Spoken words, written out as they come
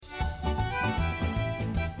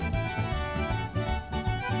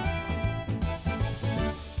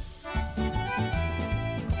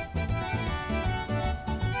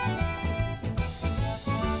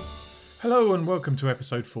Hello and welcome to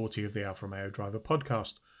episode 40 of the Alfa Romeo Driver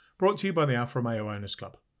Podcast, brought to you by the Alfa Romeo Owners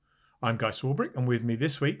Club. I'm Guy Swarbrick, and with me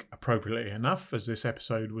this week, appropriately enough, as this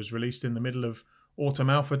episode was released in the middle of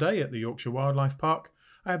Autumn Alfa Day at the Yorkshire Wildfire Park,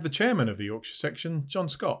 I have the chairman of the Yorkshire section, John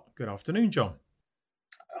Scott. Good afternoon, John.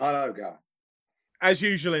 Hello, Guy. As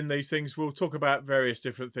usual in these things, we'll talk about various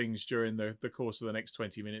different things during the course of the next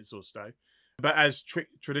 20 minutes or so. But as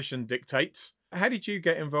tradition dictates, how did you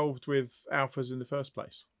get involved with Alfas in the first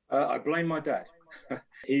place? I blame my dad.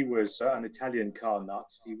 He was an Italian car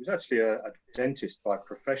nut. He was actually a dentist by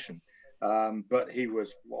profession, but he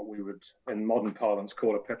was what we would, in modern parlance,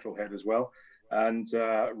 call a petrol head as well. And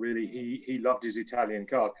really, he loved his Italian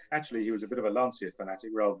cars. Actually, he was a bit of a Lancia fanatic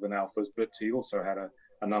rather than Alfas, but he also had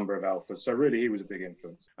a number of Alfas. So really, he was a big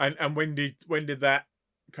influence. And when did that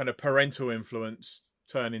kind of parental influence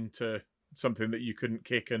turn into something that you couldn't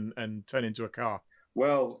kick and turn into a car?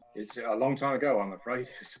 Well, it's a long time ago, I'm afraid.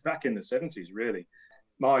 It's back in the 70s, really.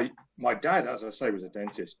 My dad, as I say, was a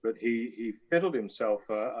dentist, but he fiddled himself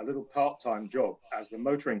a little part-time job as the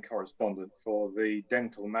motoring correspondent for the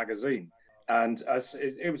dental magazine. And as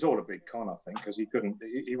it was all a big con, I think, because he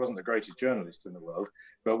wasn't the greatest journalist in the world.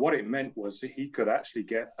 But what it meant was that he could actually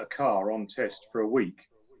get a car on test for a week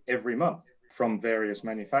every month from various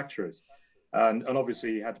manufacturers. And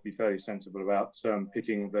obviously, he had to be fairly sensible about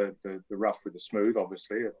picking the rough with the smooth,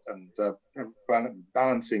 obviously, and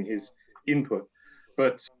balancing his input.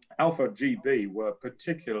 But Alfa GB were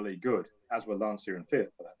particularly good, as were Lancia and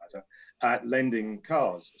Fiat, for that matter, at lending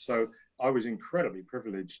cars. So I was incredibly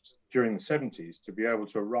privileged during the 70s to be able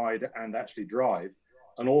to ride and actually drive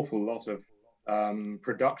an awful lot of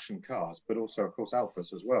production cars, but also, of course,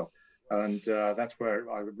 Alfas as well. And that's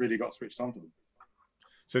where I really got switched on to them.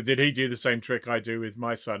 So did he do the same trick I do with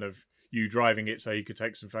my son of you driving it so he could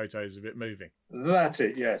take some photos of it moving? That's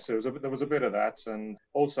it, yes. There was a bit of that. And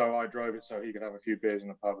also I drove it so he could have a few beers in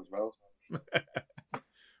the pub as well.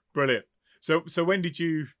 Brilliant. So when did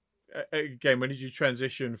you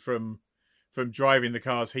transition from driving the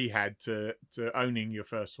cars he had to owning your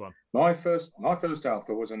first one? My first Alfa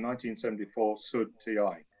was a 1974 Sud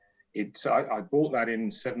TI. I bought that in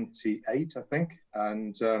 78, I think.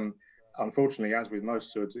 And unfortunately, as with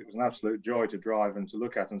most Suds, it was an absolute joy to drive and to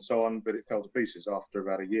look at and so on, but it fell to pieces after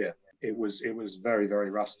about a year. It was very,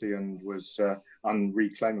 very rusty and was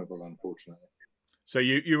unreclaimable, unfortunately. So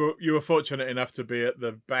you were fortunate enough to be at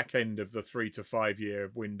the back end of the 3 to 5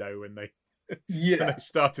 year window when they when they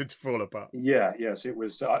started to fall apart. Yes, it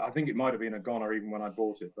was. I think it might have been a goner even when I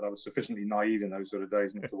bought it, but I was sufficiently naive in those sort of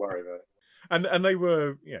days not to worry about it. And they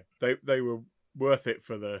were they were worth it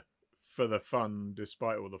for the fun,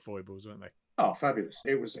 despite all the foibles, weren't they? Oh, fabulous!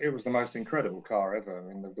 It was the most incredible car ever. I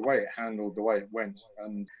mean, the way it handled, the way it went,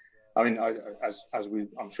 and I mean,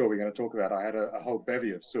 I'm sure we're going to talk about. I had a whole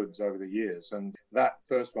bevy of Suds over the years, and that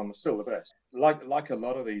first one was still the best. Like a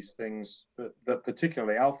lot of these things that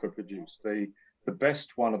particularly Alfa produced, the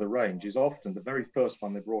best one of the range is often the very first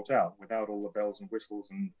one they brought out without all the bells and whistles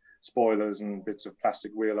and spoilers and bits of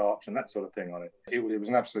plastic wheel arch and that sort of thing on it. It was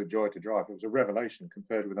an absolute joy to drive. It was a revelation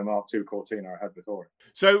compared with the Mark II Cortina I had before.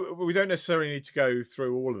 So we don't necessarily need to go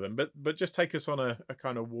through all of them, but just take us on a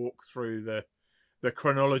kind of walk through the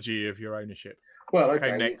chronology of your ownership. Well,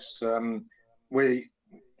 okay. Next, when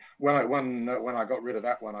I got rid of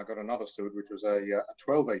that one, I got another Sud, which was a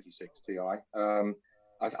 1286 Ti.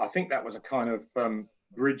 I think that was a kind of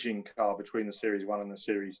bridging car between the Series 1 and the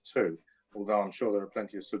Series 2, although I'm sure there are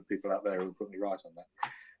plenty of Sud people out there who will put me right on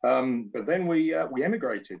that. But then we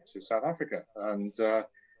emigrated to South Africa, and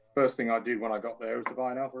first thing I did when I got there was to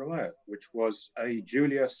buy an Alfa Romeo, which was a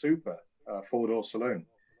Giulia Super 4-door saloon.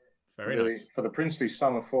 Very nice. For the princely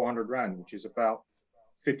sum of 400 Rand, which is about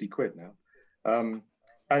 50 quid now.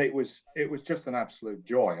 And it was just an absolute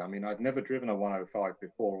joy. I mean, I'd never driven a 105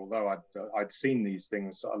 before, although I'd seen these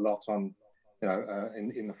things a lot on,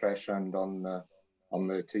 in the flesh and on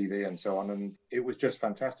the TV and so on. And it was just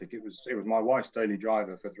fantastic. It was my wife's daily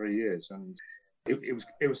driver for 3 years, and it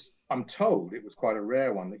was. I'm told it was quite a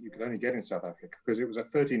rare one that you could only get in South Africa because it was a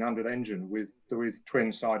 1300 engine with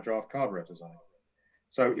twin side draft carburetors on it.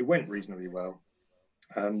 So it went reasonably well,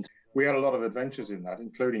 and we had a lot of adventures in that,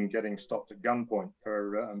 including getting stopped at gunpoint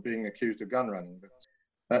for being accused of gun running.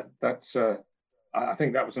 But I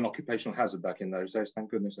think that was an occupational hazard back in those days.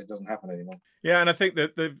 Thank goodness it doesn't happen anymore. Yeah, and I think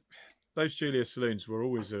that those Giulia saloons were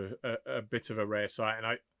always a bit of a rare sight,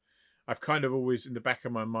 and I've kind of always in the back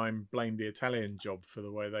of my mind blamed the Italian job for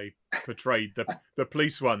the way they portrayed the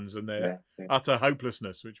police ones and their utter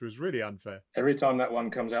hopelessness, which was really unfair. Every time that one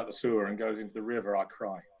comes out the sewer and goes into the river, I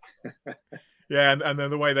cry. Yeah, and then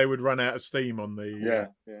the way they would run out of steam on the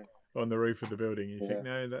on the roof of the building. You think,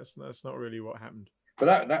 no, that's not really what happened.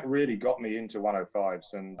 But that really got me into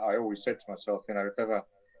 105s, and I always said to myself,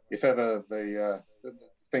 if ever the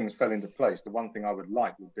things fell into place, the one thing I would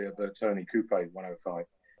like would be a Bertoni Coupe 105,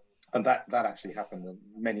 and that actually happened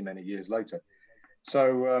many years later.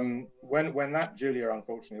 So when that Giulia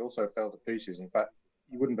unfortunately also fell to pieces, in fact,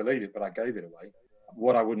 you wouldn't believe it, but I gave it away.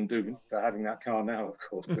 What I wouldn't do for having that car now, of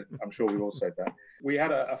course, but I'm sure we all said that. We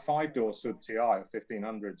had a 5-door Sud TI, a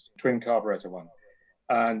 1500s twin carburetor one,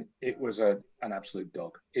 and it was an absolute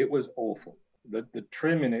dog. It was awful. The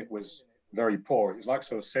trim in it was very poor. It was like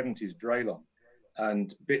sort of 70s Draylon,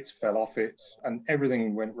 and bits fell off it, and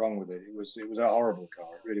everything went wrong with it. It was a horrible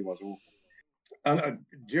car. It really was awful. And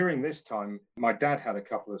during this time, my dad had a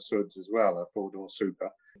couple of Suds as well, a 4-door Super,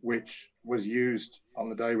 which was used on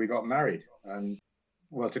the day we got married. And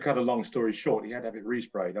well, to cut a long story short, he had to have it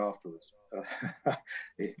resprayed afterwards.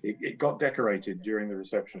 It got decorated during the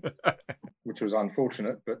reception, which was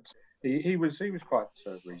unfortunate, but he was quite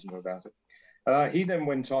reasonable about it. He then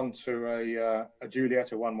went on to a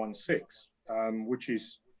Giulietta 116, which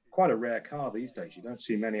is quite a rare car these days. You don't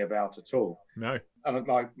see many about at all. No. And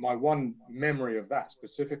my one memory of that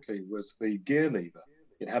specifically was the gear lever.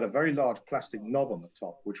 It had a very large plastic knob on the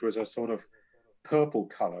top, which was a sort of purple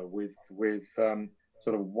color with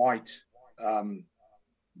sort of white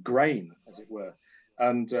grain, as it were.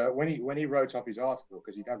 And when he wrote up his article,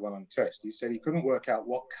 because he'd had one on test, he said he couldn't work out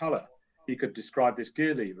what color he could describe this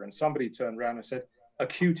gear lever. And somebody turned around and said,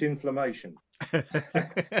 acute inflammation. And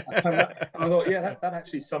I thought, yeah, that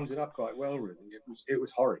actually sums it up quite well, really. It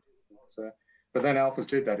was horrid. But then Alfas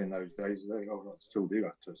did that in those days. They still do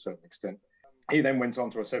that to a certain extent. He then went on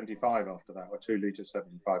to a 75 after that, a 2-litre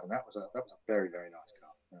 75, and that was a very, very nice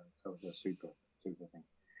car. That was a super thing.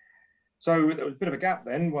 So there was a bit of a gap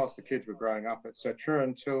then, whilst the kids were growing up, etc.,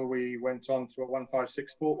 until we went on to a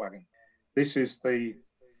 156 Sport Wagon. This is the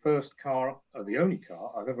first car, or the only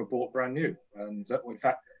car I've ever bought brand new. And in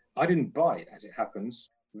fact, I didn't buy it, as it happens.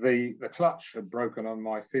 The clutch had broken on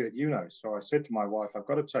my Fiat Uno. So I said to my wife, I've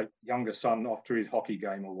got to take younger son off to his hockey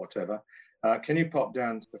game or whatever. Can you pop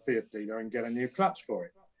down to the Fiat dealer and get a new clutch for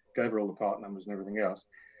it? Gave her all the part numbers and everything else.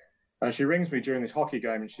 And she rings me during this hockey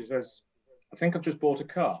game and she says, I think I've just bought a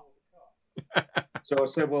car. So I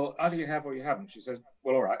said, well, either you have or you haven't. She says,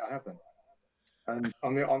 well, all right, I have then. And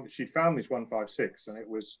she found this 156, and it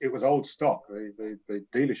was old stock. The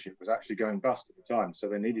dealership was actually going bust at the time, so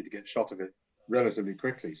they needed to get a shot of it relatively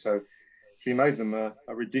quickly. So she made them a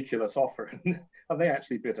ridiculous offer, and they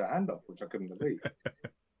actually bit her hand off, which I couldn't believe.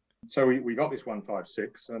 So we got this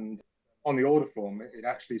 156, and on the order form, it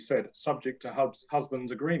actually said, subject to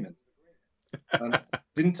husband's agreement. And it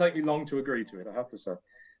didn't take me long to agree to it, I have to say.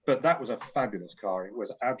 But that was a fabulous car. It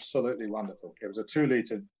was absolutely wonderful. It was a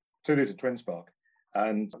 2-litre twin spark,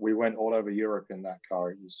 and we went all over Europe in that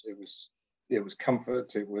car. It was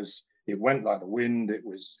comfort. It went like the wind. It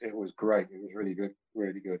was great. It was really good,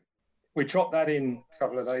 really good. We chopped that in a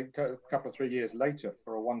couple of 3 years later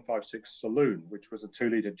for a 156 Saloon, which was a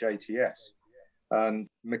 2-litre JTS. And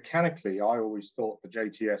mechanically, I always thought the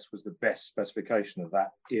JTS was the best specification of that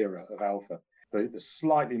era of Alfa. The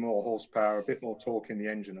slightly more horsepower, a bit more torque in the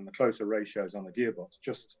engine, and the closer ratios on the gearbox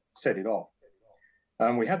just set it off.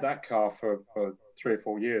 And we had that car for 3 or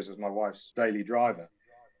 4 years as my wife's daily driver.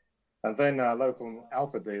 And then our local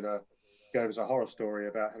Alfa dealer gave us a horror story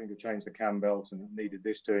about having to change the cam belt and needed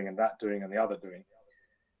this doing and that doing and the other doing.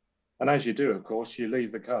 And as you do, of course, you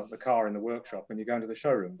leave the car in the workshop and you go into the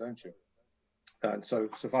showroom, don't you? And so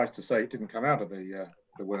suffice to say, it didn't come out of the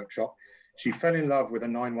workshop. She fell in love with a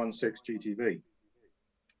 916 GTV,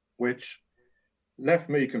 which left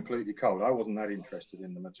me completely cold. I wasn't that interested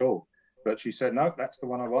in them at all. But she said, no, that's the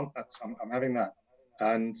one I want. I'm having that.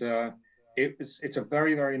 And it's a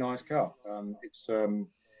very, very nice car.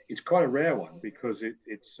 It's quite a rare one because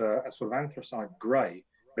it's a sort of anthracite grey,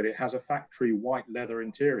 but it has a factory white leather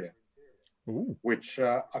interior. Ooh. Which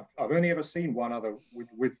I've only ever seen one other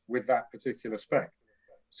with that particular spec.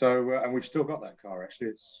 So, and we've still got that car, actually.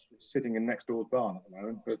 It's sitting in next door's barn at the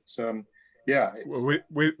moment. But yeah. Well,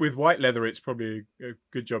 with white leather, it's probably a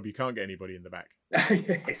good job you can't get anybody in the back.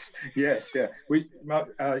 yes, yeah. My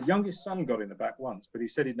youngest son got in the back once, but he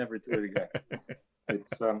said he'd never do it again.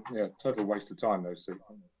 It's total waste of time, those seats.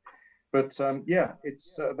 But yeah,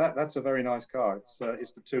 it's that's a very nice car. It's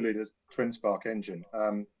the 2-litre twin spark engine.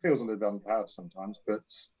 Feels a little bit unpowered sometimes, but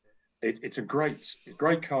it's a great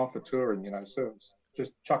car for touring. So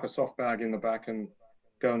just chuck a soft bag in the back and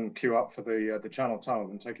go and queue up for the Channel Tunnel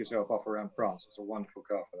and take yourself off around France. It's a wonderful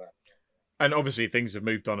car for that. And obviously things have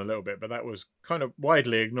moved on a little bit, but that was kind of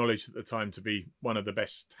widely acknowledged at the time to be one of the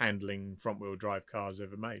best handling front-wheel drive cars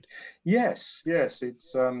ever made. Yes,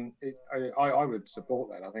 it's I would support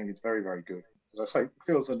that. I think it's very, very good. As I say, it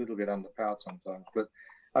feels a little bit underpowered sometimes, but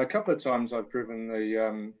a couple of times I've driven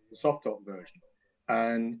the soft top version,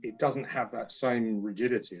 and it doesn't have that same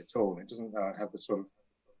rigidity at all. It doesn't have the sort of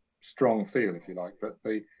strong feel, if you like. But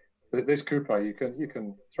this coupe, you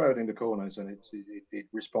can throw it into corners, and it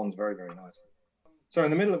responds very, very nicely. So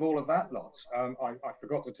in the middle of all of that lot, I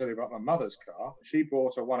forgot to tell you about my mother's car. She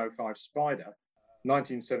bought a 105 Spider,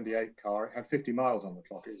 1978 car. It had 50 miles on the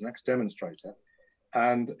clock. It was an ex-demonstrator,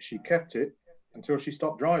 and she kept it until she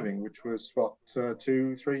stopped driving, which was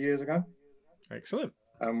 2-3 years ago. Excellent.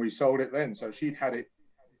 And we sold it then. So she'd had it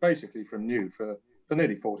basically from new for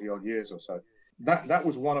nearly 40 odd years or so. That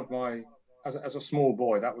was one of my, as a small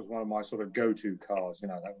boy, that was one of my sort of go-to cars. You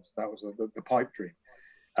know, that was the pipe dream.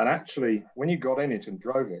 And actually, when you got in it and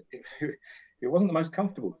drove it, it wasn't the most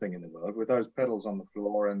comfortable thing in the world with those pedals on the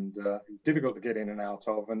floor, and difficult to get in and out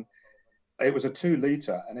of. And it was a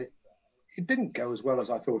 2-litre, and it didn't go as well as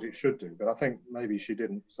I thought it should do. But I think maybe she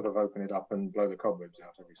didn't sort of open it up and blow the cobwebs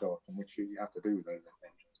out every so often, which you have to do with those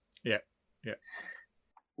engines. Yeah.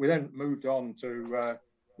 We then moved on to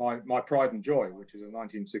my pride and joy, which is a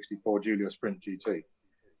 1964 Giulia Sprint GT.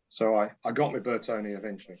 So I got my Bertone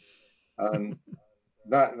eventually.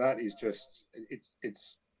 That is just,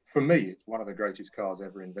 it's for me, it's one of the greatest cars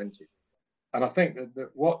ever invented. And I think that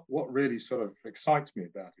what really sort of excites me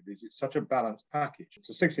about it is it's such a balanced package. It's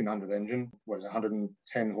a 1600 engine,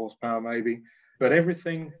 110 horsepower maybe, but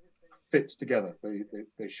everything fits together.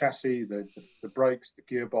 The chassis, the brakes, the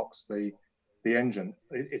gearbox, the engine.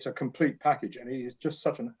 It's a complete package, and it is just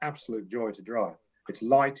such an absolute joy to drive. It's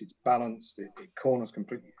light, it's balanced, it corners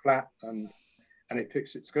completely flat, and it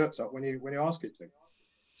picks its skirts up when you ask it to.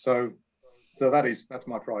 So that's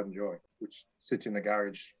my pride and joy, which sits in the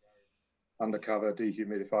garage, undercover,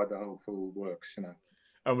 dehumidified, the whole full works, you know.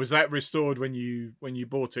 And was that restored when you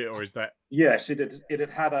bought it, or is that? Yes, it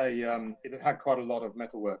had quite a lot of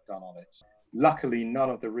metalwork done on it. Luckily, none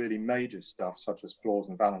of the really major stuff, such as floors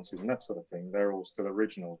and valances and that sort of thing, they're all still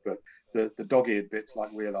original. But the dog-eared bits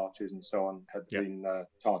like wheel arches and so on had been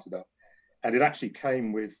tarted up. And it actually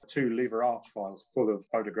came with 2 lever arch files full of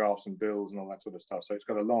photographs and bills and all that sort of stuff. So it's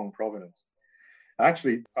got a long provenance.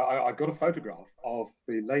 Actually, I've got a photograph of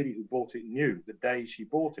the lady who bought it new the day she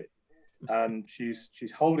bought it. And she's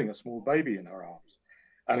holding a small baby in her arms.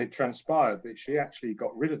 And it transpired that she actually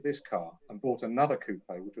got rid of this car and bought another coupe,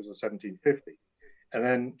 which was a 1750. And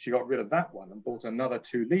then she got rid of that one and bought another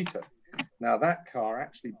 2-litre. Now, that car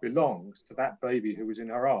actually belongs to that baby who was in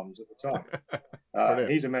her arms at the time.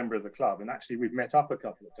 He's a member of the club. And actually, we've met up a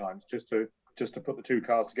couple of times just to put the 2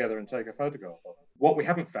 cars together and take a photograph of them. What we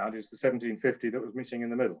haven't found is the 1750 that was missing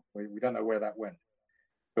in the middle. We don't know where that went.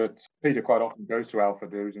 But Peter quite often goes to Alfa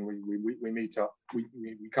Do's, and we meet up. We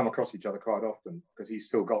come across each other quite often because he's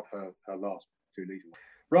still got her last 2-litre.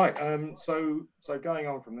 Right. So going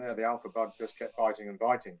on from there, the Alfa bug just kept biting and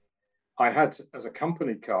biting. I had, as a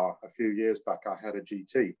company car a few years back, I had a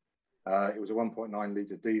GT. It was a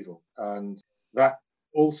 1.9-litre diesel, and that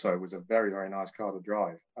also was a very, very nice car to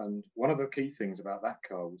drive. And one of the key things about that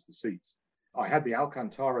car was the seats. I had the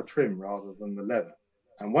Alcantara trim rather than the leather.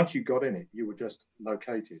 And once you got in it, you were just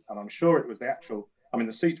located. And I'm sure it was the actual, I mean,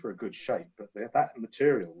 the seats were a good shape, but that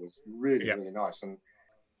material was really, really nice. And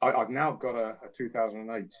I've now got a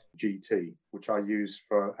 2008 GT, which I use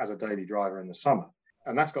as a daily driver in the summer.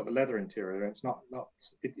 And that's got the leather interior. And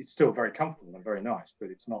it's still very comfortable and very nice,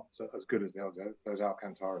 but it's not as good as those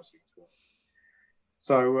Alcantara seats were.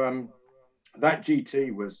 So that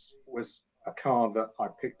GT was a car that I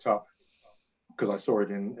picked up because I saw it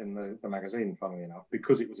in the magazine, funnily enough,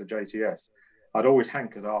 because it was a JTS. I'd always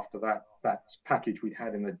hankered after that package we'd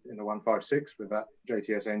had in the 156 with that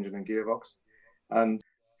JTS engine and gearbox. And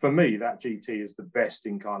for me, that GT is the best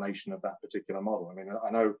incarnation of that particular model. I mean, I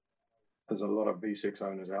know there's a lot of V6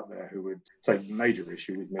 owners out there who would take major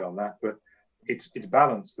issue with me on that, but it's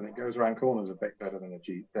balanced and it goes around corners a bit better than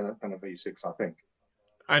a V6, I think.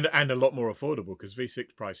 And a lot more affordable because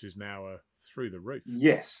V6 prices now are through the roof.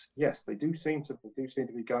 Yes, they do seem to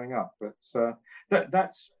be going up. But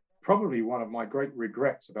that's probably one of my great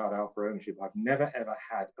regrets about Alfa ownership. I've never ever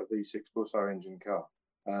had a V6 Busso engine car,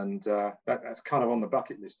 and that's kind of on the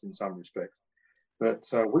bucket list in some respects. But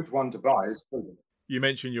which one to buy is. You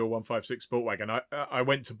mentioned your 156 Sportwagon. I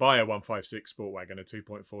went to buy a 156 Sportwagon, a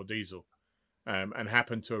 2.4 diesel. And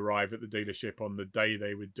happened to arrive at the dealership on the day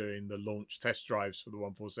they were doing the launch test drives for the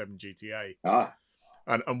 147 GTA,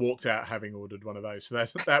 and walked out having ordered one of those. So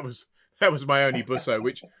that That was my only busso,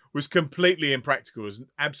 which was completely impractical. It was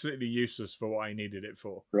absolutely useless for what I needed it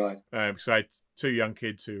for. Right. Because I had two young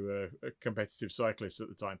kids who were competitive cyclists at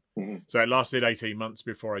the time. Mm-hmm. So it lasted 18 months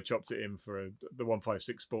before I chopped it in for the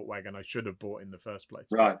 156 Sport Wagon I should have bought in the first place.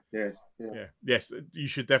 Right. Yes. Yeah. Yes. You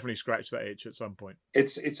should definitely scratch that itch at some point. I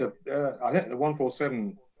think the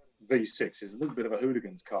 147 V6 is a little bit of a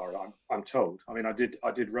hooligan's car. I'm told. I mean, I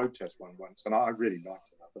did road test one once, and I really liked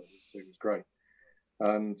it. I thought it was great.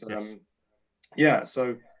 And Yes. yeah,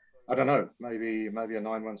 so I don't know, maybe a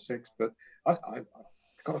 916, but I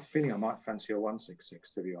got a feeling I might fancy a 166,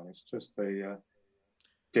 to be honest. Just the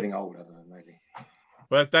getting older, maybe.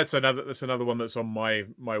 Well, that's another one that's on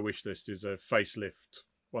my wish list, is a facelift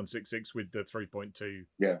 166 with the 3.2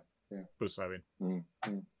 busso in.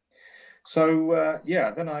 Mm-hmm. So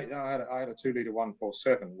then I had a 2-litre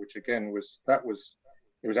 147, which again was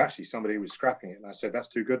actually somebody who was scrapping it, and I said, that's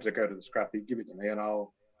too good to go to the scrappy, give it to me and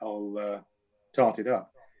I'll tart it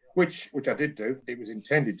up, which I did do. It was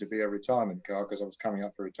intended to be a retirement car because I was coming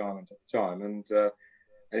up for retirement at the time, and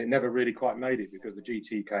it never really quite made it because the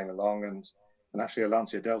GT came along and actually a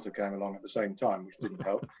Lancia Delta came along at the same time, which didn't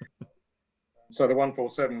help. So the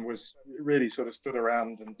 147 was really sort of stood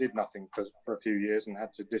around and did nothing for a few years and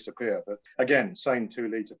had to disappear. But again, same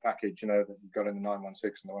 2-litre package, that you got in the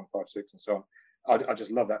 916 and the 156 and so on. I just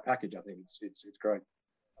love that package. I think it's great.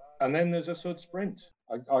 And then there's a Sud Sprint.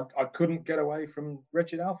 I couldn't get away from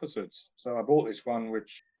wretched Alfa Suds, so I bought this one,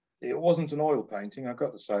 which it wasn't an oil painting, I've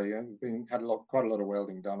got to say. Had quite a lot of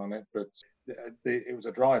welding done on it, but it was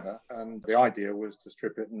a driver, and the idea was to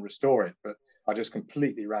strip it and restore it. But I just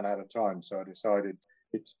completely ran out of time, so I decided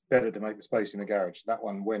it's better to make the space in the garage. That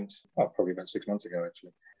one went probably about 6 months ago,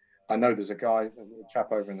 actually. I know there's a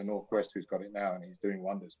chap over in the Northwest who's got it now, and he's doing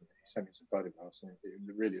wonders with it. He sent me some photographs, and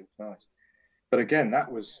it really looks nice. But again,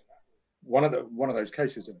 that was one of those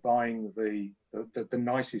cases of buying the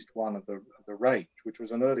nicest one of the range, which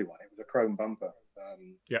was an early one. It was a chrome bumper,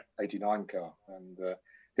 89 car, and the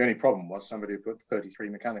only problem was somebody had put 33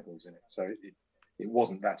 mechanicals in it, so it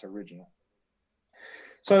wasn't that original.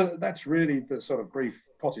 So that's really the sort of brief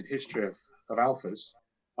potted history of Alfas.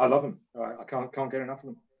 I love them. I can't get enough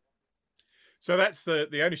of them. So that's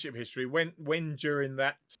the ownership history. When during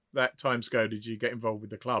that timescale did you get involved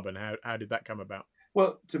with the club, and how did that come about?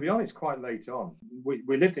 Well, to be honest, quite late on. We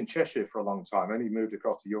lived in Cheshire for a long time. Only moved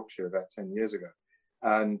across to Yorkshire about 10 years ago.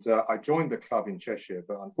 And I joined the club in Cheshire,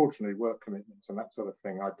 but unfortunately work commitments and that sort of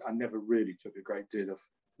thing, I never really took a great deal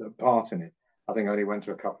of part in it. I think I only went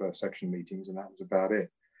to a couple of section meetings and that was about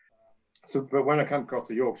it. So, but when I came across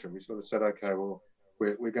to Yorkshire, we sort of said, okay, well,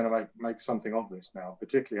 we're going to make something of this now,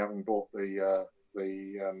 particularly having bought the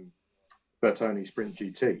Bertoni Sprint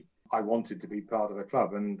GT. I wanted to be part of the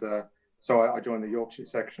club, and so I joined the Yorkshire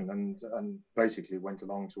section and basically went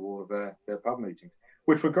along to all of their pub meetings,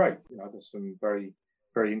 which were great. There's some very,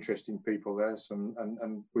 very interesting people there.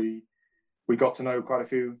 And we got to know quite a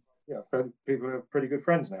few people who are pretty good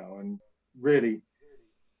friends now. And really,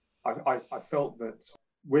 I felt that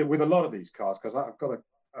with a lot of these cars, because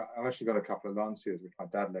I've actually got a couple of Lancias which my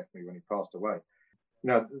dad left me when he passed away.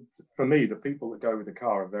 For me, the people that go with the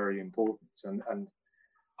car are very important, and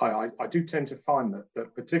I do tend to find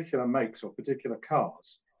that particular makes or particular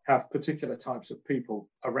cars have particular types of people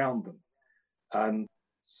around them. And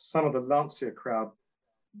some of the Lancia crowd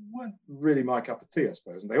weren't really my cup of tea, I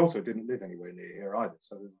suppose. And they also didn't live anywhere near here either.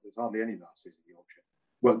 So there's hardly any Lancias in Yorkshire.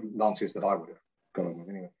 Well, Lancias that I would have gone on with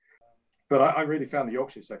anyway. But I really found the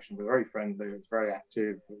Yorkshire section was very friendly. It was very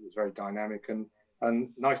active. It was very dynamic and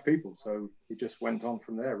nice people. So it just went on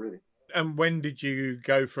from there, really. And when did you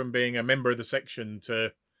go from being a member of the section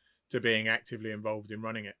to being actively involved in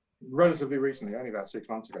running it? Relatively recently, only about 6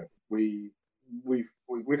 months ago.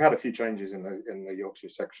 We've had a few changes in the Yorkshire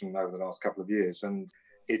section over the last couple of years, and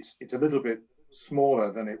it's a little bit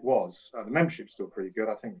smaller than it was. The membership's still pretty good.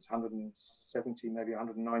 I think it's 170, maybe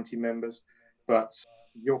 190 members, but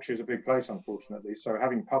Yorkshire's a big place, unfortunately. So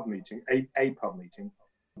having a pub meeting,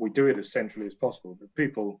 we do it as centrally as possible, but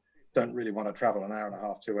people don't really want to travel an hour and a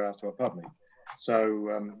half, 2 hours to a pub meeting.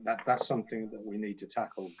 So that's something that we need to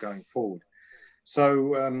tackle going forward.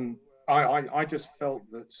 So I just felt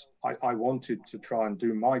that I wanted to try and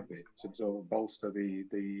do my bit to sort of bolster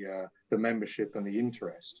the membership and the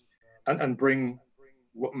interest, and bring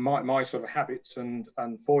my sort of habits and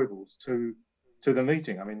foibles to the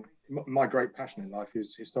meeting. I mean, my great passion in life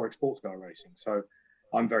is historic sports car racing. So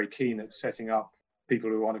I'm very keen at setting up people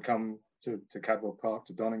who want to come to Cadwell Park,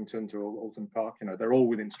 to Donington, to Alton Park. They're all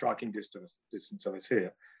within striking distance of us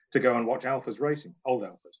here, to go and watch Alfas racing, old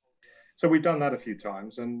Alfas. So we've done that a few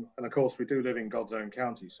times, and of course we do live in God's own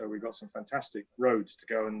county, so we've got some fantastic roads to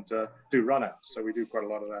go and do run-outs. So we do quite a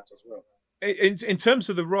lot of that as well. In terms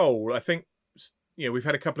of the role, I think we've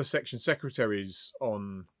had a couple of section secretaries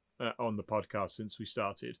on the podcast since we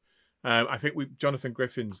started. I think Jonathan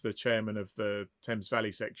Griffin's the chairman of the Thames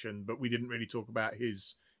Valley section, but we didn't really talk about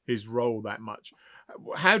his role that much.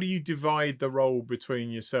 How do you divide the role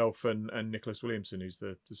between yourself and Nicholas Williamson, who's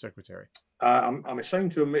the secretary? I'm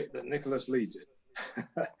ashamed to admit that Nicholas leads it.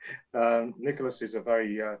 Nicholas is a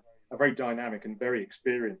very dynamic and very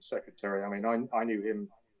experienced secretary. I mean, I knew him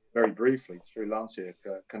very briefly through Lancia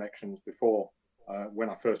connections before when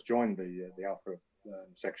I first joined the Alfa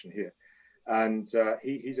section here. And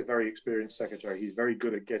he's a very experienced secretary. He's very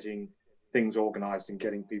good at getting things organised and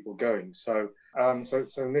getting people going. So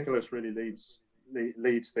Nicholas really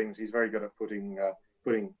leads things. He's very good at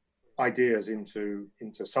putting ideas into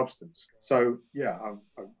substance. So yeah,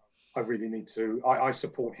 I really need to. I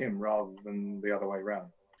support him rather than the other way around.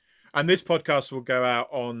 And this podcast will go out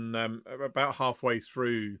on about halfway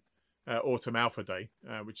through Autumn Alfa Day,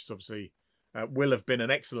 which is obviously will have been an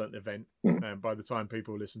excellent event by the time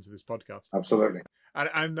people listen to this podcast. Absolutely. And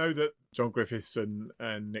I know that John Griffiths and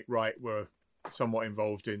Nick Wright were somewhat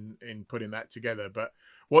involved in putting that together. But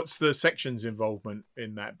what's the section's involvement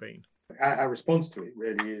in that been? Our response to it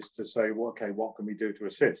really is to say, well, okay, what can we do to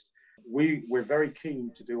assist? We're very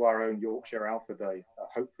keen to do our own Yorkshire Alfa Day,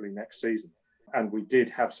 hopefully next season. And we did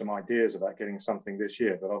have some ideas about getting something this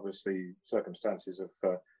year, but obviously circumstances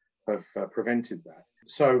have prevented that.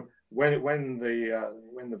 So when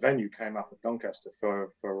the venue came up at Doncaster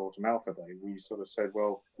for Autumn Alfa Day, we sort of said,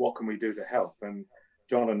 well, what can we do to help? And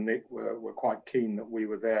John and Nick were quite keen that we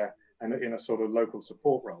were there and in a sort of local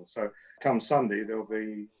support role. So come Sunday, there'll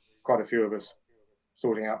be quite a few of us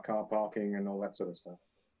sorting out car parking and all that sort of stuff.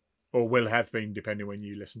 Or will have been, depending when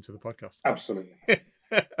you listen to the podcast. Absolutely.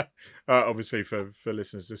 Obviously, for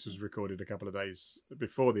listeners, this was recorded a couple of days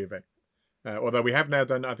before the event. Although we have now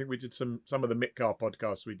done, I think we did some of the Mitcar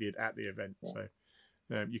podcasts we did at the event. Yeah.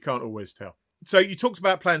 So you can't always tell. So you talked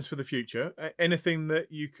about plans for the future. Anything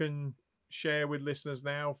that you can share with listeners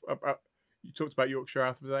now? You talked about Yorkshire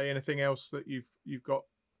Alfa Day. Anything else that you've got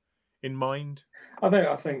in mind? I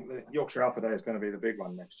think that Yorkshire Alfa Day is going to be the big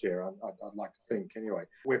one next year. I'd like to think anyway.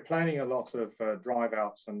 We're planning a lot of drive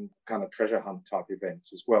outs and kind of treasure hunt type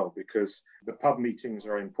events as well, because the pub meetings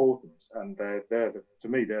are important and to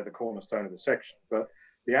me they're the cornerstone of the section. But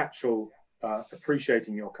the actual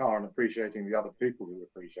appreciating your car and appreciating the other people who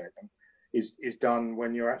appreciate them is done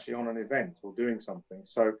when you're actually on an event or doing something.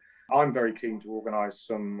 So I'm very keen to organise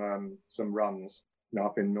some runs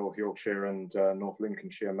up in North Yorkshire and North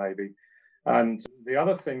Lincolnshire maybe. And the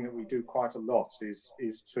other thing that we do quite a lot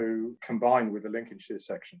is to combine with the Lincolnshire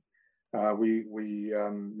section. We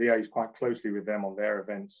liaise quite closely with them on their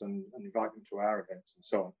events and invite them to our events and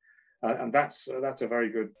so on. And that's a very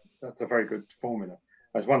good formula.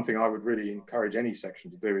 That's one thing I would really encourage any section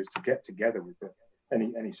to do, is to get together with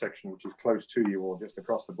any section which is close to you or just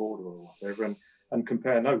across the border or whatever, and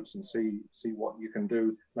compare notes and see what you can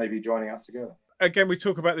do, maybe joining up together. Again, we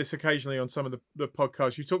talk about this occasionally on some of the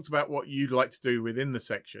podcasts. You talked about what you'd like to do within the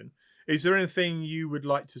section. Is there anything you would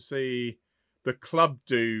like to see the club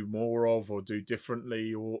do more of, or do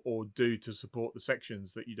differently, or do to support the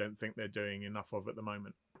sections that you don't think they're doing enough of at the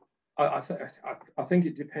moment? I think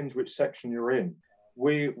it depends which section you're in.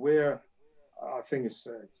 I think it's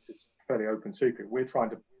a fairly open secret. We're trying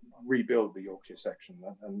to rebuild the Yorkshire section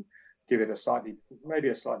and give it a slightly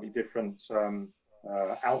different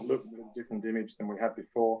outlook, a different image than we had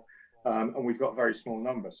before, and we've got very small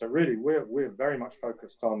numbers. So really, we're very much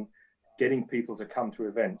focused on getting people to come to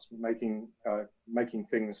events, making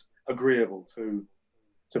things agreeable to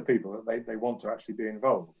people that they want to actually be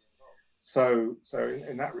involved. So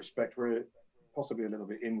in that respect, we're possibly a little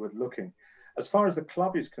bit inward looking. As far as the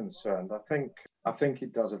club is concerned, I think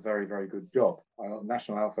it does a very, very good job.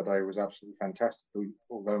 National Alfa Day was absolutely fantastic,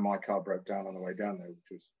 although my car broke down on the way down there,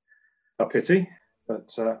 which was a pity.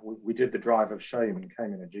 But we did the drive of shame and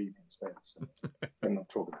came in a Jeep instead. So I'm not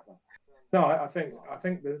talking about that. No, I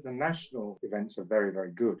think the national events are very,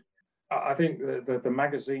 very good. I think the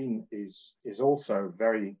magazine is also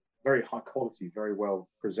very, very high quality, very well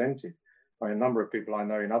presented. By a number of people I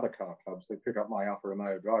know in other car clubs, they pick up my Alfa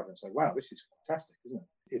Romeo driver and say, "Wow, this is fantastic, isn't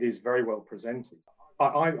it?" It is very well presented.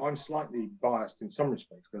 I'm slightly biased in some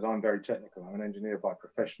respects because I'm very technical. I'm an engineer by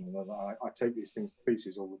profession, and I take these things to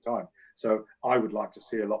pieces all the time. So I would like to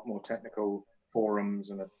see a lot more technical forums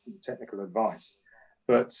and technical advice.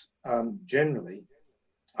 But generally,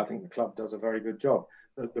 I think the club does a very good job.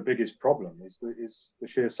 The biggest problem is the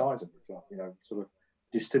sheer size of the club. Sort of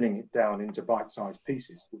distilling it down into bite-sized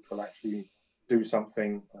pieces, which will actually do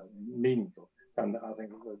something meaningful. And I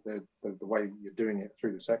think the way you're doing it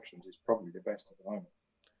through the sections is probably the best at the moment.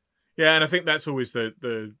 Yeah, and I think that's always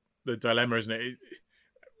the dilemma, isn't it?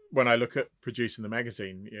 When I look at producing the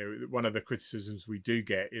magazine, one of the criticisms we do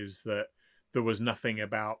get is that there was nothing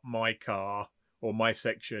about my car or my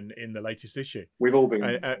section in the latest issue. We've all been,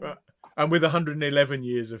 and with 111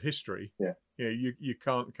 years of history, yeah, you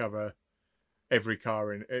can't cover every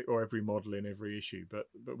car or every model in every issue, but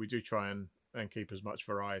we do try and keep as much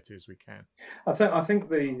variety as we can. I think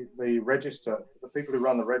the register, the people who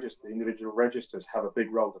run the register, the individual registers, have a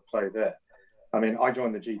big role to play there. I mean, I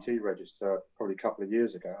joined the GT register probably a couple of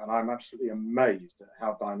years ago, and I'm absolutely amazed at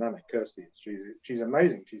how dynamic Kirsty is. She's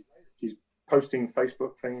amazing. She's posting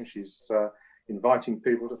Facebook things. She's inviting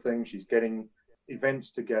people to things. She's getting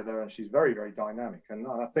events together, and she's very, very dynamic. And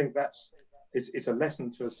I think it's a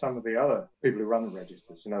lesson to some of the other people who run the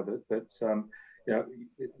registers.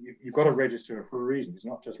 You've got to register for a reason. It's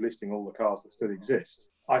not just listing all the cars that still exist.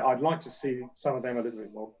 I'd like to see some of them a little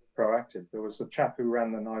bit more proactive. There was a chap who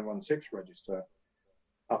ran the 916 register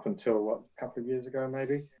up until a couple of years ago,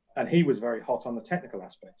 maybe. And he was very hot on the technical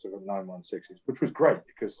aspects of the 916s, which was great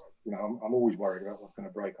because, I'm always worried about what's going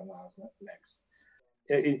to break on those next.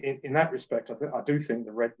 In that respect, I do think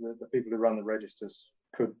the people who run the registers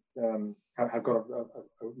could have got a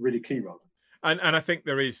really key role. And I think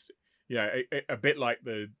there is, a bit like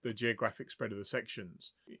the geographic spread of the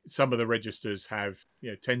sections. Some of the registers have,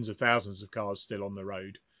 tens of thousands of cars still on the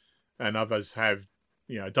road, and others have,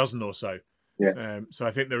 a dozen or so. Yeah. So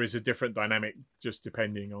I think there is a different dynamic just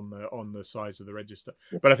depending on the size of the register.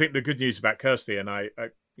 Yeah. But I think the good news about Kirsty, and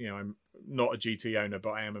I'm not a GT owner, but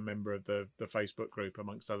I am a member of the Facebook group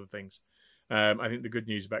amongst other things. I think the good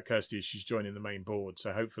news about Kirsty is she's joining the main board,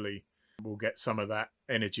 so hopefully we'll get some of that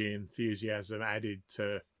energy and enthusiasm added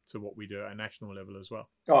to what we do at a national level as well.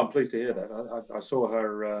 Oh, I'm pleased to hear that. I saw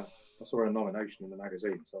her nomination in the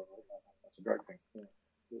magazine, so that's a great thing. Yeah.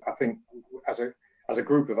 I think as a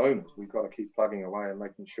group of owners, we've got to keep plugging away and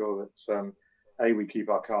making sure that A, we keep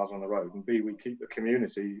our cars on the road, and B, we keep the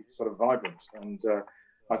community sort of vibrant. And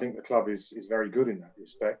I think the club is very good in that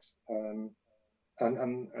respect. And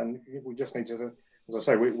we just need to, as I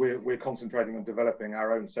say, we're concentrating on developing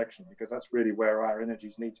our own section because that's really where our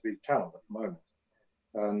energies need to be channeled at the moment.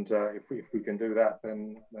 And if we can do that,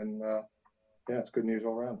 then it's good news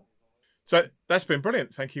all around. So that's been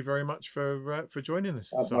brilliant. Thank you very much for joining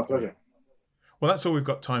us. That's my pleasure. Well, that's all we've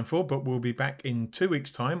got time for, but we'll be back in 2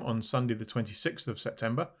 weeks' time on Sunday the 26th of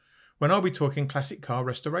September, when I'll be talking classic car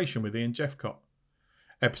restoration with Ian Jeffcott.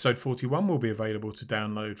 Episode 41 will be available to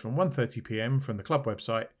download from 1:30 p.m. from the club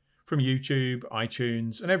website, from YouTube,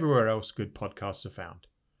 iTunes, and everywhere else good podcasts are found.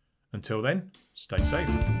 Until then, stay safe.